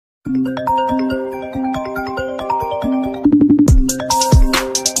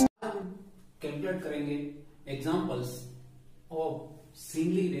Calculate करेंगे examples of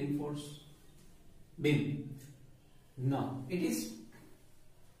singly reinforced beam. Now it is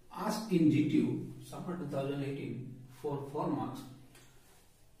asked in GTU summer 2018 for 4 marks.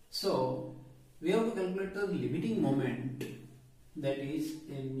 So we have to calculate the limiting moment, that is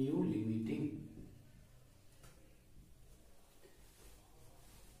mu limiting.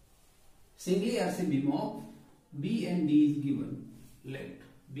 Singly RC beam of B and D is given. Let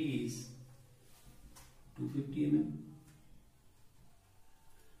B is 250 mm,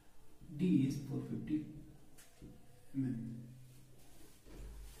 D is 450 mm.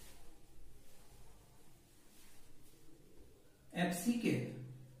 FCK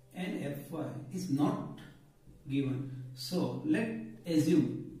and FY is not given, so let assume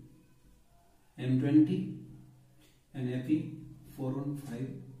M20 and FE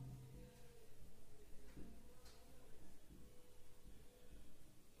 415.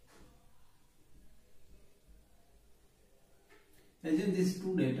 Assume these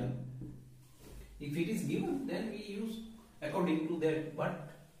two data. If it is given, then we use according to that, but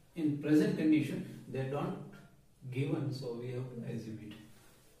in present condition they don't given, so we have to assume it.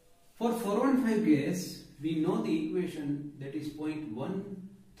 For 415 case, we know the equation, that is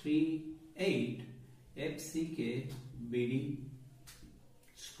 0.138 FCK BD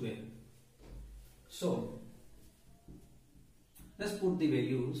square. So let's put the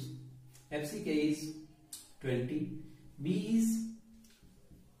values. FCK is 20, B is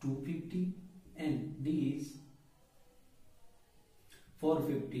 250 and D is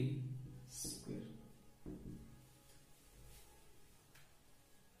 450 square.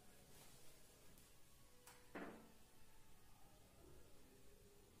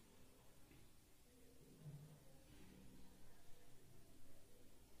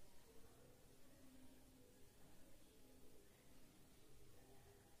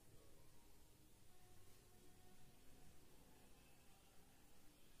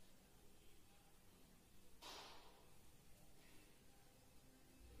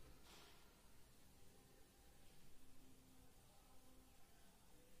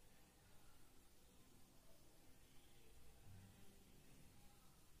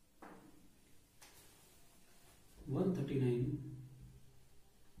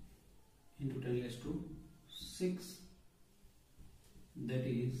 into 10 raised to 6, that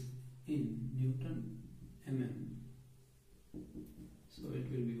is in Newton mm. So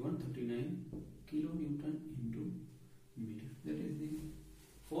it will be 139 kilonewton into meter. That is the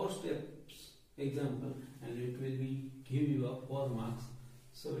 4 steps example, and it will be give you a 4 marks.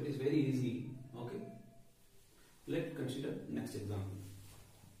 So it is very easy. Okay, let's consider next example.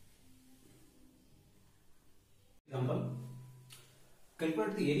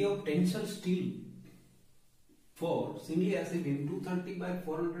 Calculate the area of tensile steel for singly RC beam 230 by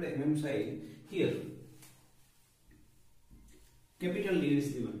 400 mm side. Here capital D is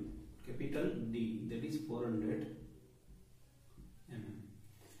given, capital D, that is 400 mm,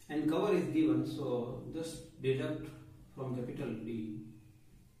 and cover is given, so just deduct from capital D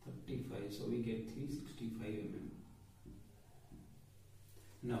 35, so we get 365 mm.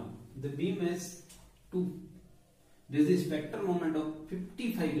 Now the beam has 2. This is vector moment of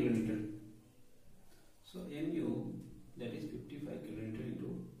 55 kN. So mu, that is 55 kN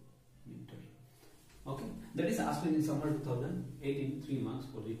into meter. Okay, that is asked in summer 2018, 3 marks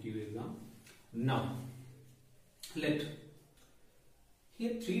for the GTU exam. Now let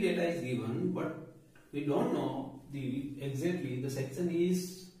here 3 data is given, but we don't know the exactly the section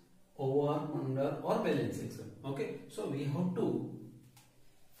is over, under or balance section. Okay, so we have to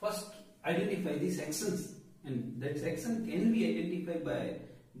first identify the sections, and that section can be identified by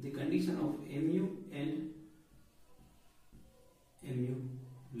the condition of mu and mu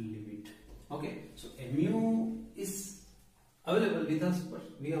limit. Okay, so mu is available with us, but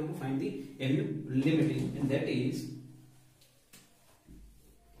we have to find the mu limiting, and that is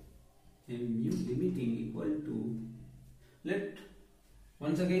mu limiting equal to, let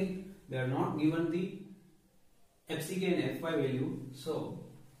once again they are not given the FCK and FY value, so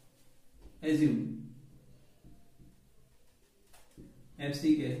assume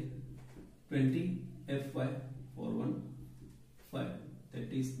FCK 20, FY 415,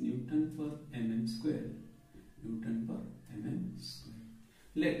 that is Newton per mm square, Newton per mm square.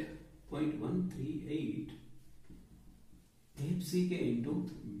 Let 0.138 FCK into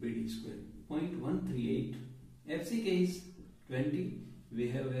BD square. 0.138 FCK is 20, we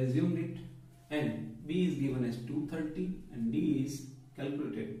have assumed it, and B is given as 230 and D is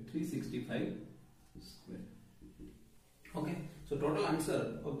calculated 365 square. Okay, So total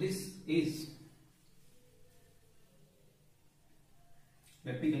answer of this is,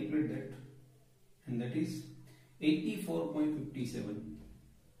 let me calculate that, and that is 84.57.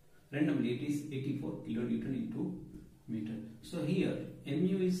 Randomly it is 84 kilonewton into meter. So here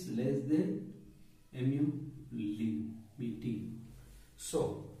mu is less than mu bt.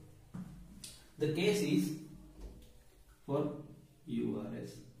 So the case is for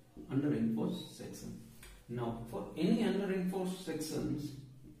URS, under reinforced section. Now for any under reinforced sections,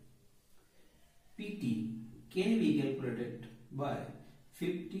 PT can be calculated by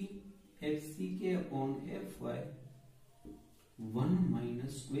 50 FCK upon Fy 1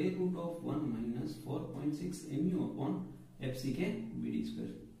 minus square root of 1 minus 4.6 mu upon FCK BD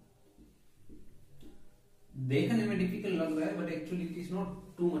square. देखने में difficult लग रहा है, but actually it is not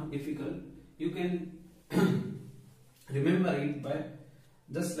too much difficult. You can remember it by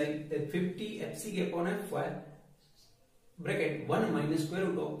just like 50 FCK upon Fy bracket 1 minus square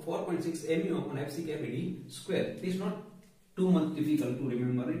root of 4.6 mu upon FCK BD square. It is not too much difficult to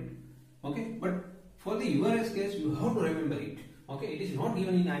remember it. Okay, but for the URS case you have to remember it. Okay, it is not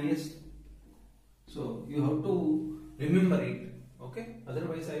given in IS, so you have to remember it. Okay,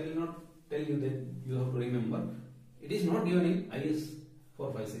 otherwise I will not tell you that you have to remember. It is not given in IS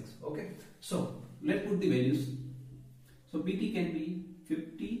 456. Okay, so let's put the values. So PT can be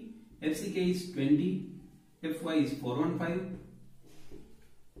 50, FCK is 20, Fy is 415,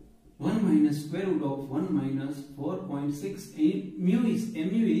 1 minus square root of 1 minus 4.6, mu is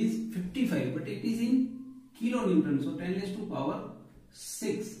 55, but it is in kilonewton, so 10 raised to power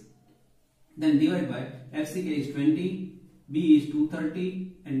 6. Then divide by FCK is 20, B is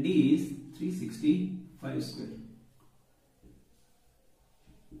 230, and D is 365 square.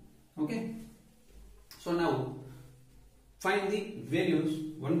 Okay. So now find the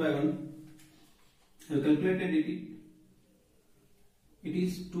values one by one. I have calculated it. It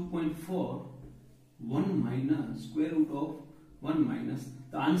is 2.4, 1 minus square root of 1 minus.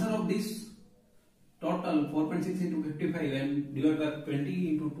 The answer of this total 4.6 into 55 and divided by 20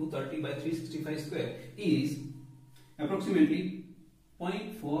 into 230 by 365 square is approximately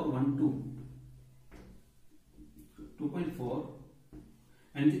 0.412. 2.4,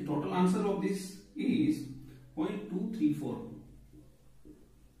 and the total answer of this is 0.234,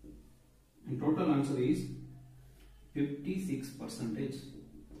 and total answer is 56%.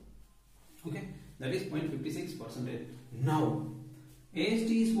 Okay, that is 0.56%. Now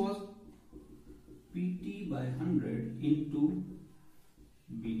AST was PT by 100 into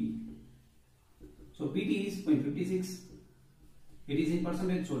BD. So PT is 0.56, it is in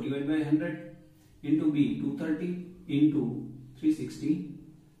percentage, so divide by 100 into B 230 into 365.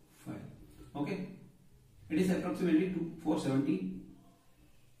 Okay, it is approximately 470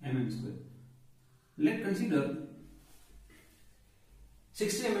 mm square. Let's consider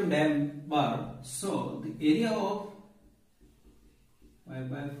 60 mm diameter bar, so the area of 5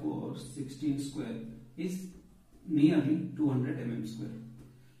 by 4 16 square is nearly 200 mm square.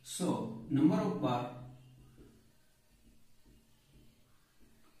 So number of bar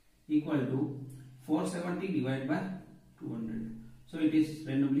equal to 470 divided by 200. So it is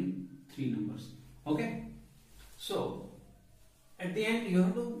randomly 3 numbers. Okay. So at the end you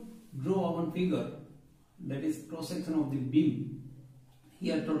have to draw one figure, that is cross section of the beam.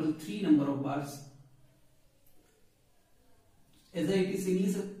 Here total 3 number of bars. As it is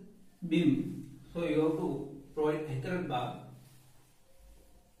single beam, so you have to provide anchored bar.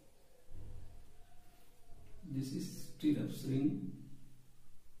 This is stirrups ring,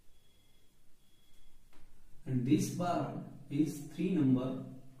 and this bar is 3 number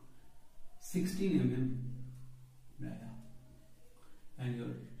 16 mm dia, and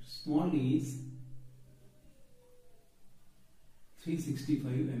your small is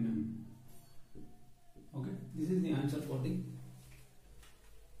 365 mm. Okay, this is the answer for the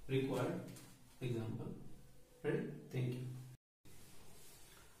required example. Ready? Thank you.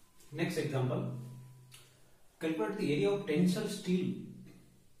 Next example. Calculate the area of tensile steel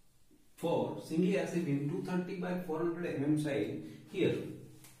for single axis beam 230 by 400 mm side. Here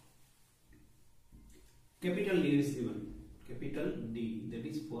capital D is given, capital D, that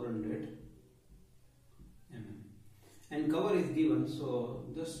is 400 mm, and cover is given, so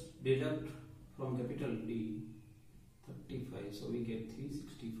just deduct from capital D 35, so we get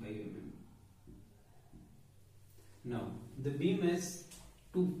 365 mm. Now the beam has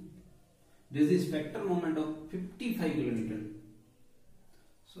 2. This is vector moment of 55 kN.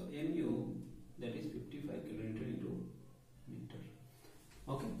 So mu, that is 55 kN into meter.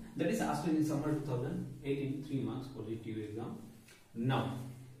 Okay, that is asked in summer 2018, 3 marks for GTU exam. Now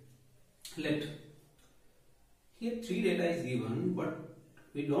let Here 3 data is given, but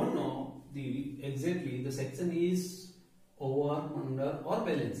we don't know exactly the section is over, under or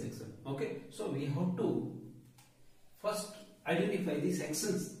balance section. Okay, so we have to first identify the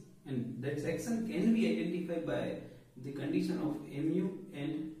sections, and that section can be identified by the condition of mu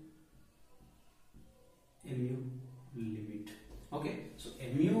and mu limit. Okay, so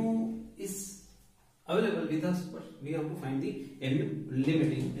mu is available with us, but we have to find the mu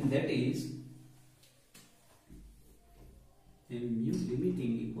limiting, and that is mu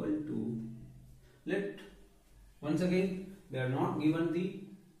limiting equal to, once again we are not given the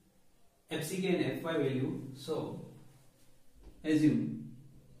FCK and Fy value, so assume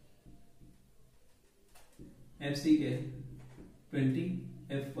FCK 20,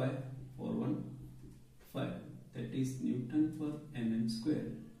 Fy 415, that is Newton per mm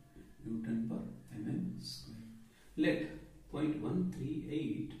square, Newton per mm square. Let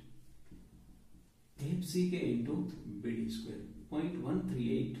 0.138 FCK into BD square.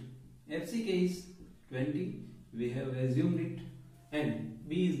 0.138 FCK is 20, we have assumed it, and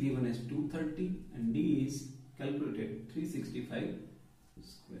B is given as 230 and D is calculated 365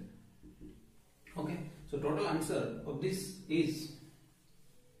 square. Okay, so total answer of this is,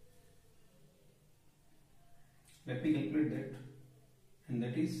 let me calculate that, and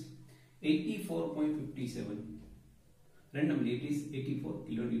that is 84.57. Randomly it is 84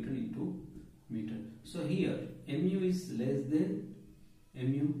 kilonewton into meter. So here mu is less than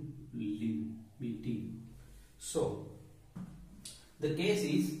mu limiting. So the case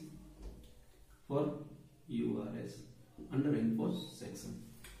is for URS, under reinforced section.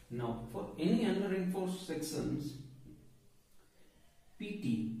 Now for any under reinforced sections, PT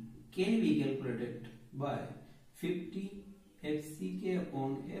can be calculated by 50 FCK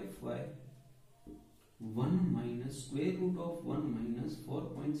upon Fy 1 minus square root of 1 minus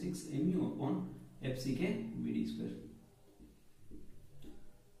 4.6 mu upon FCK BD square.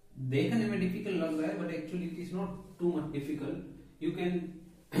 देखने में difficult लग रहा है, but actually it is not too much difficult. You can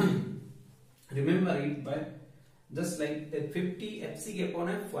remember it by just like that 50 FCK upon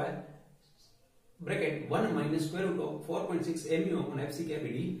Fy bracket 1 minus square root of 4.6 mu upon FCK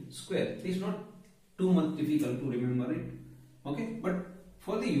BD square. It is not too much difficult to remember it. Okay, but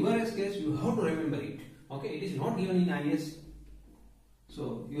for the URS case you have to remember it. Okay, it is not given in IS,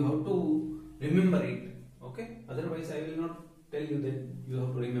 so you have to remember it. Okay, otherwise I will not tell you that you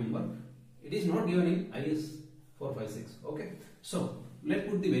have to remember. It is not given in IS 456. Okay, so let's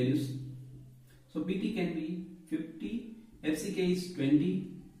put the values. So PT can be 50, FCK is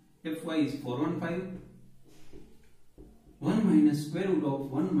 20, Fy is 415, 1 minus square root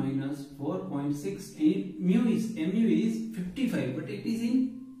of 1 minus 4.6, and mu is 55, but it is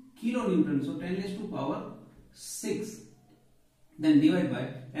in kilonewton, so 10 raised to power 6. Then divide by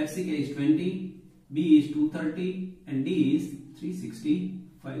FCK is 20, B is 230 and D is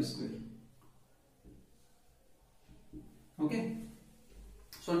 365 square. Okay,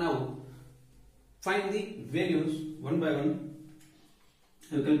 so now find the values one by one.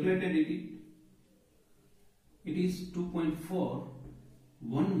 I have calculated it. It is 2.4,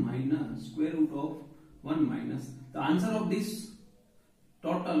 1 minus square root of 1 minus. The answer of this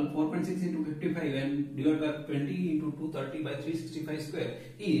total 4.6 into 55 and divided by 20 into 230 by 365 square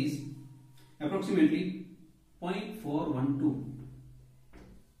is approximately 0.412.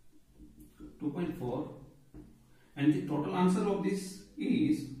 2.4, and the total answer of this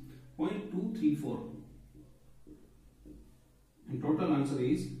is 0.234, and total answer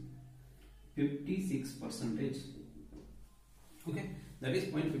is 56%. Okay, that is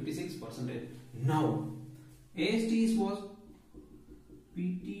 0.56%. Now AST was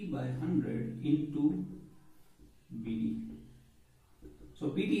PT by 100 into BD. So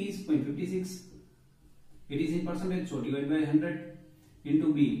PT is 0.56, it is in percentage, so divide by 100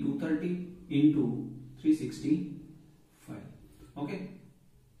 into B 230 into 365. Okay,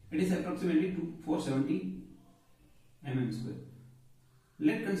 it is approximately 470 mm square.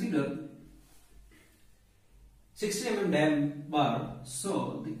 Let's consider 60 mm dam bar,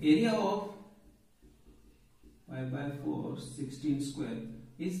 so the area of 5 by 4 16 square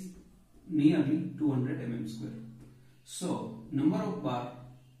is nearly 200 mm square. So number of bar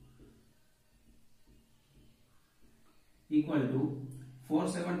equal to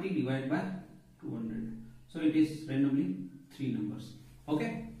 470 divided by 200. So it is randomly 3 numbers.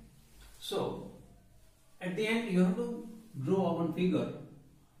 Okay. So at the end you have to draw one figure,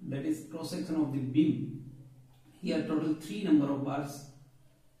 that is cross section of the beam. Here total 3 number of bars.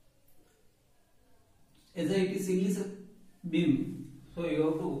 As it is English beam, so you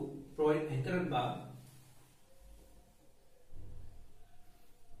have to provide anchored bar.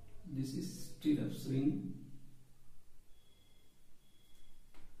 This is stirrup ring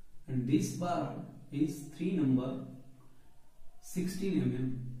and this bar is 3 number 16 mm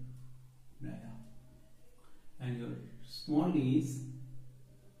dia, and your small d is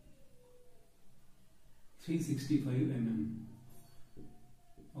 365 mm.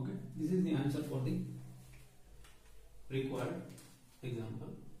 Okay, this is the answer for the required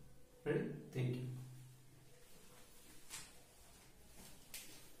example. Ready? Thank you.